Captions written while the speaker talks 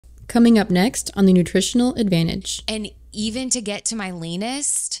Coming up next on the Nutritional Advantage. And even to get to my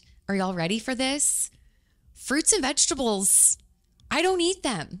leanest, are y'all ready for this? Fruits and vegetables. I don't eat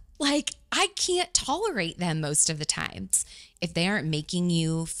them. Like, I can't tolerate them most of the times. If they aren't making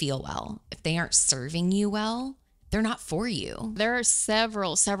you feel well, if they aren't serving you well, they're not for you. There are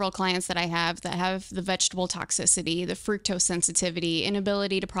several clients that I have that have the vegetable toxicity, the fructose sensitivity,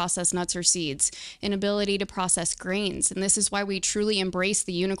 inability to process nuts or seeds, inability to process grains. And this is why we truly embrace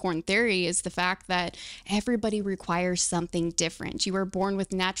the unicorn theory, is the fact that everybody requires something different. You are born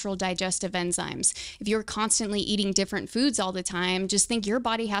with natural digestive enzymes. If you're constantly eating different foods all the time, just think your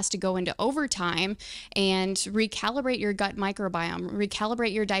body has to go into overtime and recalibrate your gut microbiome,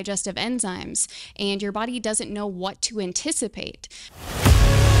 recalibrate your digestive enzymes, and your body doesn't know what to anticipate.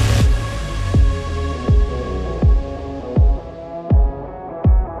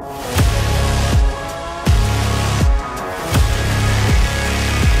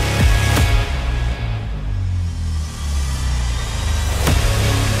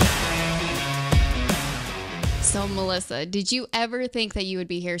 So Melissa, did you ever think that you would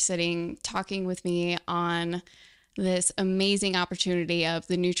be here sitting talking with me on this amazing opportunity of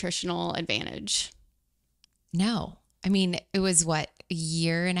the Nutritional Advantage? No. I mean, it was a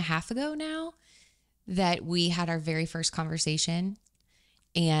year and a half ago now that we had our very first conversation.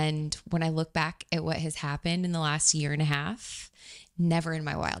 And when I look back at what has happened in the last year and a half, never in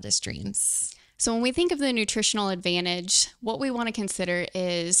my wildest dreams. So when we think of the Nutritional Advantage, what we want to consider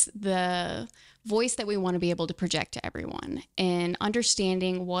is the voice that we want to be able to project to everyone, and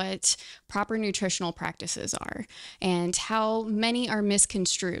understanding what proper nutritional practices are and how many are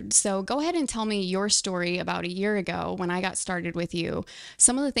misconstrued. So go ahead and tell me your story about a year ago when I got started with you,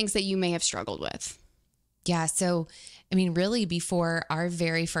 some of the things that you may have struggled with. Yeah. So, I mean, really before our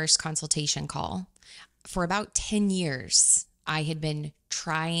very first consultation call, for about 10 years, I had been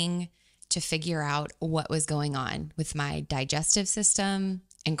trying to figure out what was going on with my digestive system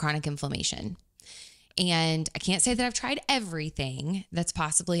and chronic inflammation. And I can't say that I've tried everything that's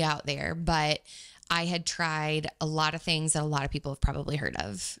possibly out there, but I had tried a lot of things that a lot of people have probably heard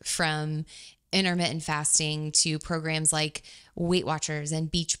of, from intermittent fasting to programs like Weight Watchers and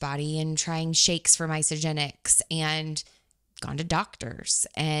Beachbody, and trying shakes for isogenics, and gone to doctors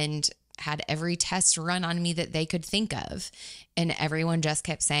and had every test run on me that they could think of. And everyone just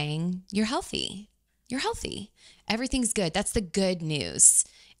kept saying, "You're healthy. You're healthy. Everything's good. That's the good news."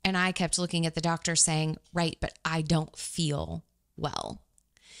 And I kept looking at the doctor saying, "Right, but I don't feel well."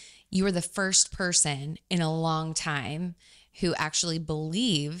 You were the first person in a long time who actually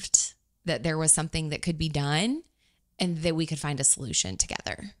believed that there was something that could be done and that we could find a solution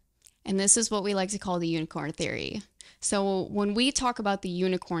together. And this is what we like to call the unicorn theory. So when we talk about the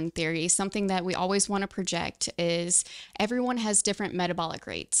unicorn theory, something that we always want to project is everyone has different metabolic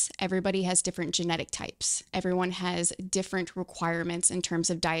rates. Everybody has different genetic types. Everyone has different requirements in terms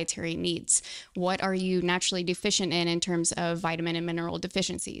of dietary needs. What are you naturally deficient in terms of vitamin and mineral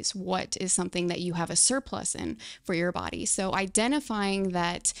deficiencies? What is something that you have a surplus in for your body? So identifying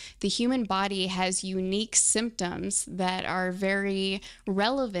that the human body has unique symptoms that are very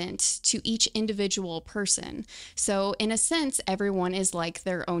relevant to each individual person. So in a sense, everyone is like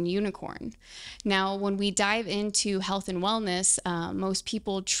their own unicorn. Now, when we dive into health and wellness, most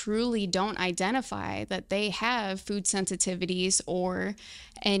people truly don't identify that they have food sensitivities or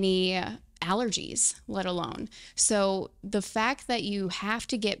any allergies, let alone. So the fact that you have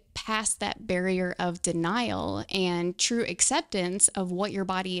to get past that barrier of denial and true acceptance of what your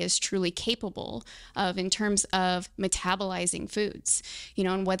body is truly capable of in terms of metabolizing foods,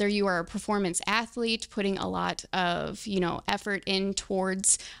 and whether you are a performance athlete putting a lot of, effort in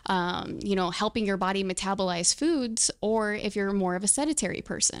towards, helping your body metabolize foods, or if you're more of a sedentary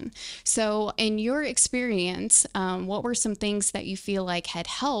person. So in your experience, what were some things that you feel like had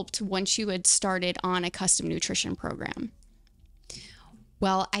helped once you had started on a custom nutrition program?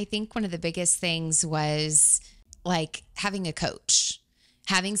 Well, I think one of the biggest things was like having a coach,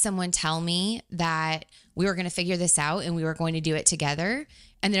 having someone tell me that we were going to figure this out and we were going to do it together,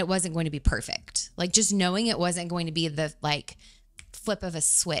 and that it wasn't going to be perfect. Like, just knowing it wasn't going to be the flip of a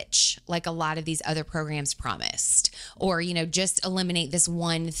switch like a lot of these other programs promised, or, just eliminate this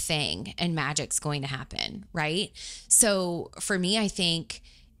one thing and magic's going to happen. Right. So for me, I think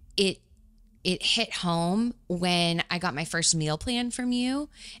it hit home when I got my first meal plan from you,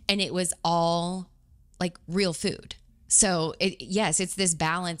 and it was all like real food. So it's this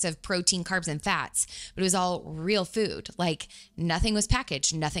balance of protein, carbs, and fats, but it was all real food. Like, nothing was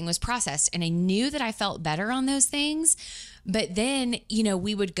packaged, nothing was processed. And I knew that I felt better on those things. But then,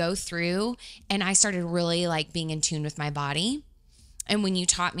 we would go through, and I started really being in tune with my body. And when you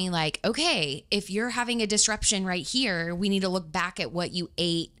taught me like, okay, if you're having a disruption right here, we need to look back at what you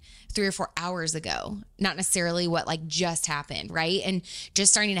ate 3 or 4 hours ago, not necessarily what like just happened, right? And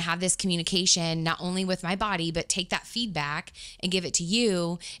just starting to have this communication, not only with my body, but take that feedback and give it to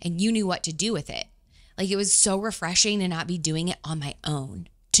you, and you knew what to do with it. Like, it was so refreshing to not be doing it on my own,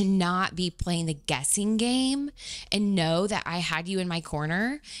 to not be playing the guessing game, and know that I had you in my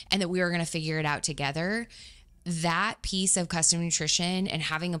corner and that we were going to figure it out together. That piece of custom nutrition and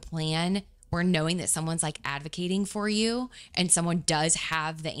having a plan, or knowing that someone's like advocating for you and someone does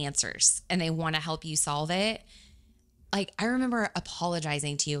have the answers and they want to help you solve it. Like, I remember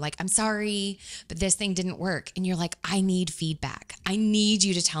apologizing to you, like, I'm sorry, but this thing didn't work. And you're like, I need feedback. I need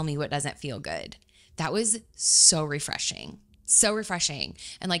you to tell me what doesn't feel good. That was so refreshing. So refreshing.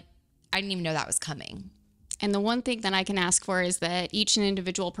 And like, I didn't even know that was coming. And the one thing that I can ask for is that each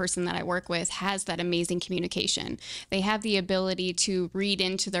individual person that I work with has that amazing communication. They have the ability to read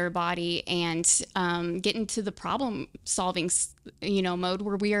into their body and get into the problem solving, mode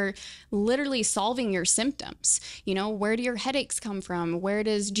where we are literally solving your symptoms. Where do your headaches come from? Where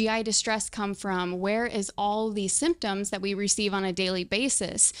does GI distress come from? Where is all these symptoms that we receive on a daily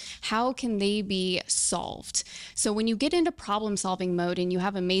basis? How can they be solved? So when you get into problem solving mode and you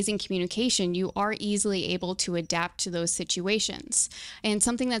have amazing communication, you are easily able to adapt to those situations. And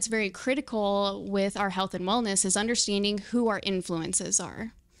something that's very critical with our health and wellness is understanding who our influences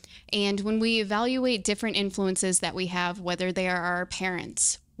are. And when we evaluate different influences that we have, whether they are our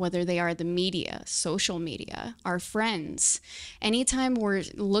parents, whether they are the media, social media, our friends, anytime we're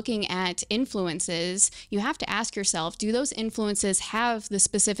looking at influences, you have to ask yourself, do those influences have the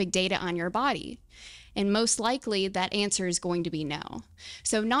specific data on your body? And most likely that answer is going to be no.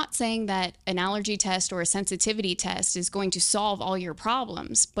 So not saying that an allergy test or a sensitivity test is going to solve all your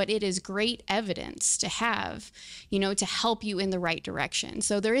problems, but it is great evidence to have, to help you in the right direction.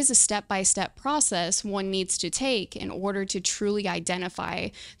 So there is a step-by-step process one needs to take in order to truly identify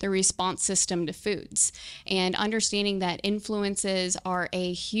the response system to foods. And understanding that influences are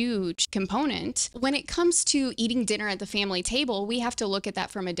a huge component. When it comes to eating dinner at the family table, we have to look at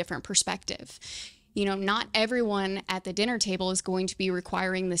that from a different perspective. Not everyone at the dinner table is going to be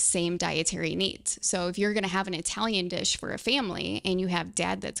requiring the same dietary needs. So if you're going to have an Italian dish for a family and you have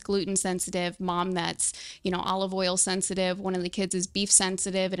dad that's gluten sensitive, mom that's, olive oil sensitive, one of the kids is beef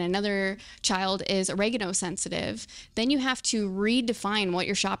sensitive, and another child is oregano sensitive, then you have to redefine what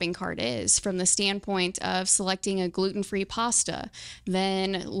your shopping cart is from the standpoint of selecting a gluten-free pasta,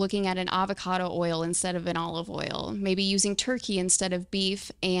 then looking at an avocado oil instead of an olive oil, maybe using turkey instead of beef,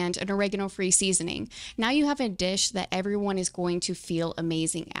 and an oregano-free seasoning. Now you have a dish that everyone is going to feel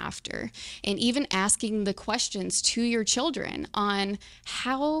amazing after. And even asking the questions to your children on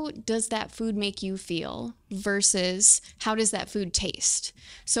how does that food make you feel versus how does that food taste?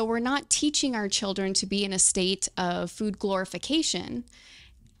 So we're not teaching our children to be in a state of food glorification.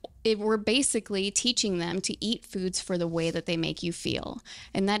 We're basically teaching them to eat foods for the way that they make you feel.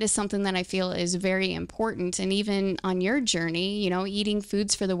 And that is something that I feel is very important. And even on your journey, eating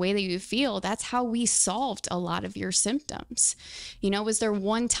foods for the way that you feel, that's how we solved a lot of your symptoms. Was there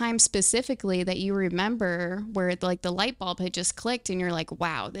one time specifically that you remember where like the light bulb had just clicked and you're like,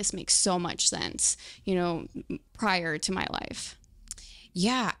 wow, this makes so much sense, prior to my life?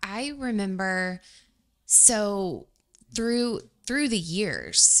 Yeah, I remember. So through the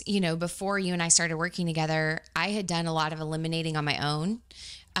years, before you and I started working together, I had done a lot of eliminating on my own.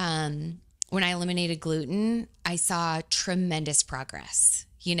 When I eliminated gluten, I saw tremendous progress.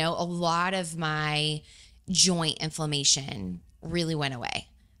 A lot of my joint inflammation really went away.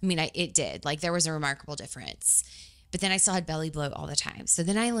 I mean, it did. Like, there was a remarkable difference. But then I still had belly bloat all the time. So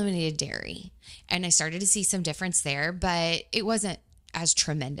then I eliminated dairy and I started to see some difference there, but it wasn't as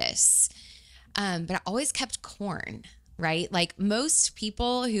tremendous. But I always kept corn. Right? Like, most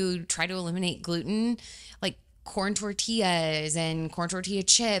people who try to eliminate gluten, like corn tortillas and corn tortilla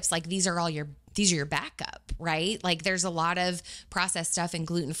chips, like these are your backup, right? Like, there's a lot of processed stuff in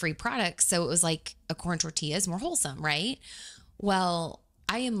gluten-free products. So it was like a corn tortilla is more wholesome, right? Well,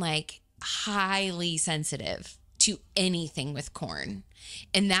 I am like highly sensitive to anything with corn.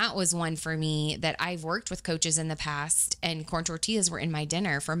 And that was one for me that I've worked with coaches in the past, and corn tortillas were in my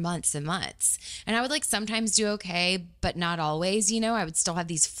dinner for months and months. And I would like sometimes do okay, but not always, I would still have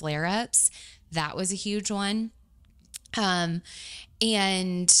these flare-ups. That was a huge one. And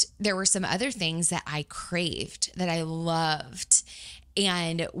there were some other things that I craved that I loved.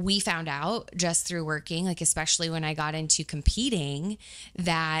 And we found out just through working, like especially when I got into competing,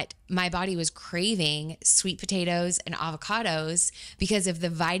 that my body was craving sweet potatoes and avocados because of the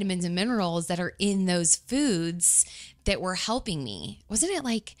vitamins and minerals that are in those foods that were helping me. Wasn't it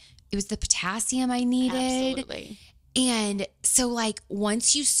like it was the potassium I needed? Absolutely. And so like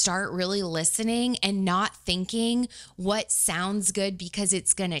once you start really listening and not thinking what sounds good because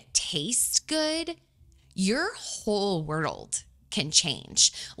it's going to taste good, your whole world can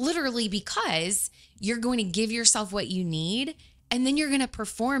change, literally, because you're going to give yourself what you need and then you're going to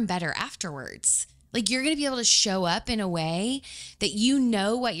perform better afterwards. Like you're going to be able to show up in a way that you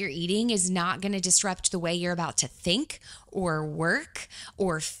know what you're eating is not going to disrupt the way you're about to think or work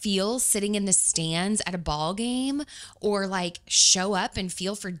or feel sitting in the stands at a ball game, or like show up and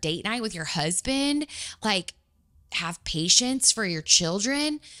feel for date night with your husband, like have patience for your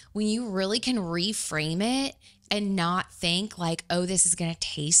children. When you really can reframe it and not think like, oh, this is going to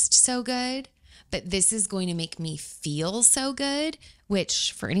taste so good, but this is going to make me feel so good,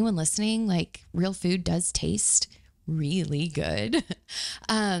 which for anyone listening, like real food does taste really good.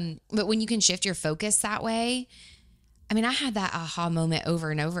 But when you can shift your focus that way, I mean, I had that aha moment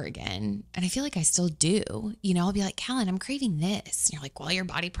over and over again, and I feel like I still do. You know, I'll be like, Callyn, I'm craving this. And you're like, well, your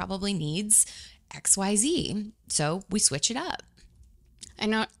body probably needs XYZ. So we switch it up. I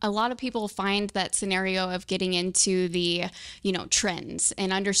know a lot of people find that scenario of getting into the, trends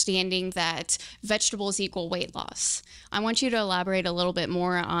and understanding that vegetables equal weight loss. I want you to elaborate a little bit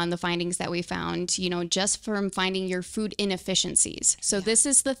more on the findings that we found, just from finding your food inefficiencies. So this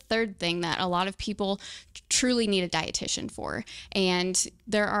is the third thing that a lot of people truly need a dietitian for. And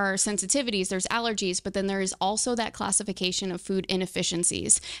there are sensitivities, there's allergies, but then there is also that classification of food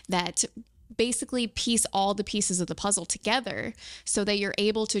inefficiencies that basically piece all the pieces of the puzzle together so that you're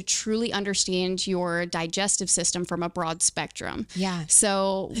able to truly understand your digestive system from a broad spectrum. Yeah.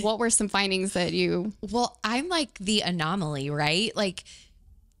 So what were some findings that you... Well, I'm like the anomaly, right? Like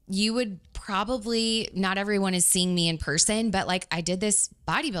you would probably, not everyone is seeing me in person, but like I did this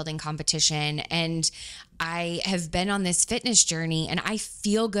bodybuilding competition and I have been on this fitness journey and I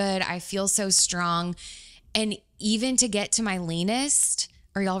feel good. I feel so strong. And even to get to my leanest,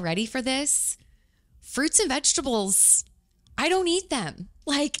 are y'all ready for this? Fruits and vegetables, I don't eat them.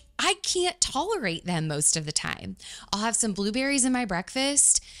 Like I can't tolerate them most of the time. I'll have some blueberries in my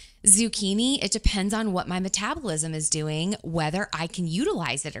breakfast, zucchini. It depends on what my metabolism is doing, whether I can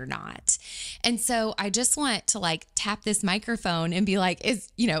utilize it or not. And so I just want to like tap this microphone and be like,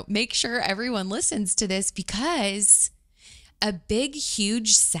 make sure everyone listens to this, because a big,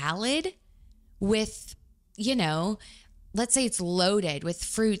 huge salad with, let's say it's loaded with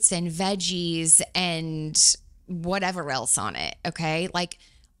fruits and veggies and whatever else on it. Okay. Like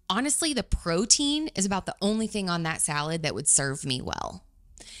honestly, the protein is about the only thing on that salad that would serve me well.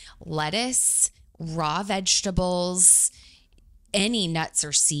 Lettuce, raw vegetables, any nuts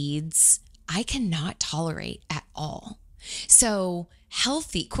or seeds, I cannot tolerate at all. So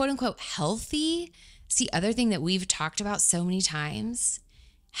healthy, quote unquote, healthy. It's the other thing that we've talked about so many times.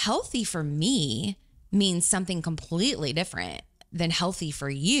 Healthy for me means something completely different than healthy for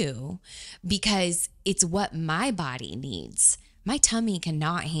you, because it's what my body needs. My tummy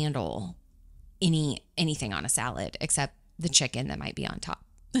cannot handle anything on a salad except the chicken that might be on top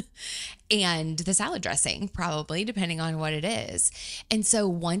and the salad dressing, probably, depending on what it is. And so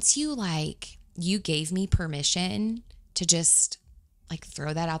once you gave me permission to just like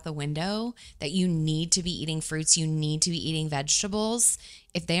throw that out the window, that you need to be eating fruits, you need to be eating vegetables.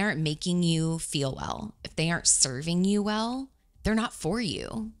 If they aren't making you feel well, if they aren't serving you well, they're not for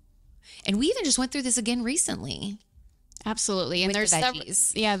you. And we even just went through this again recently. Absolutely. And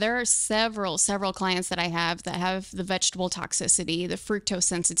there are several clients that I have that have the vegetable toxicity, the fructose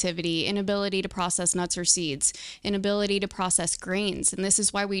sensitivity, inability to process nuts or seeds, inability to process grains. And this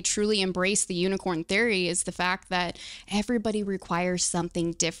is why we truly embrace the unicorn theory, is the fact that everybody requires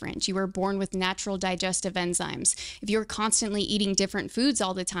something different. You were born with natural digestive enzymes. If you're constantly eating different foods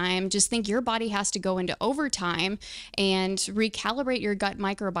all the time, just think your body has to go into overtime and recalibrate your gut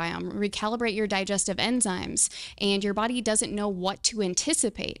microbiome, recalibrate your digestive enzymes, and your body doesn't know what to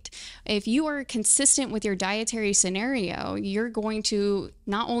anticipate. If you are consistent with your dietary scenario, you're going to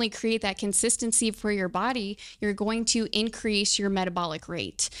not only create that consistency for your body, you're going to increase your metabolic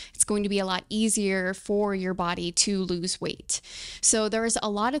rate. It's going to be a lot easier for your body to lose weight. So there's a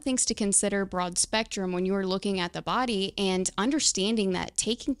lot of things to consider broad spectrum when you're looking at the body, and understanding that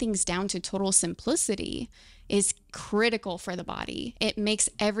taking things down to total simplicity is critical for the body. It makes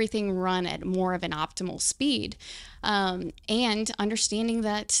everything run at more of an optimal speed. And understanding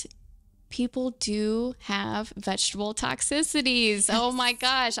that people do have vegetable toxicities. Oh my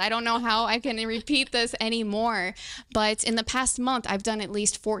gosh, I don't know how I can repeat this anymore. But in the past month, I've done at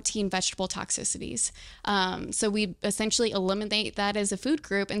least 14 vegetable toxicities. So we essentially eliminate that as a food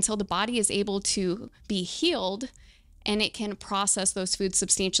group until the body is able to be healed and it can process those foods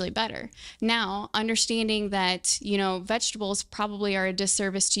substantially better. Now, understanding that, vegetables probably are a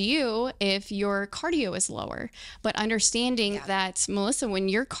disservice to you if your cardio is lower, but understanding that, Melissa, when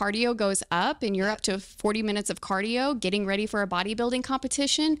your cardio goes up and you're up to 40 minutes of cardio, getting ready for a bodybuilding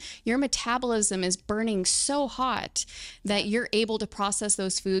competition, your metabolism is burning so hot that you're able to process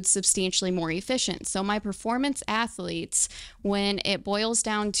those foods substantially more efficient. So my performance athletes, when it boils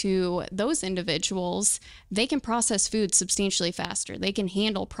down to those individuals, they can process foods substantially faster. They can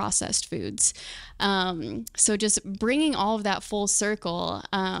handle processed foods. So just bringing all of that full circle,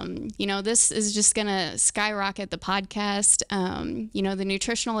 this is just going to skyrocket the podcast. The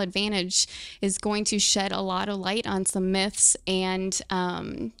nutritional advantage is going to shed a lot of light on some myths and,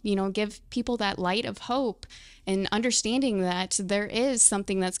 give people that light of hope and understanding that there is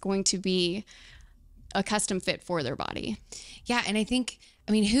something that's going to be a custom fit for their body. Yeah. And I think,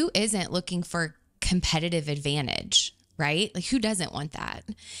 who isn't looking for competitive advantage, right? Like, who doesn't want that?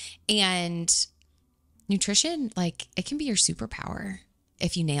 And nutrition, it can be your superpower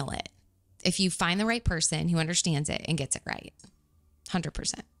if you nail it, if you find the right person who understands it and gets it right.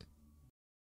 100%.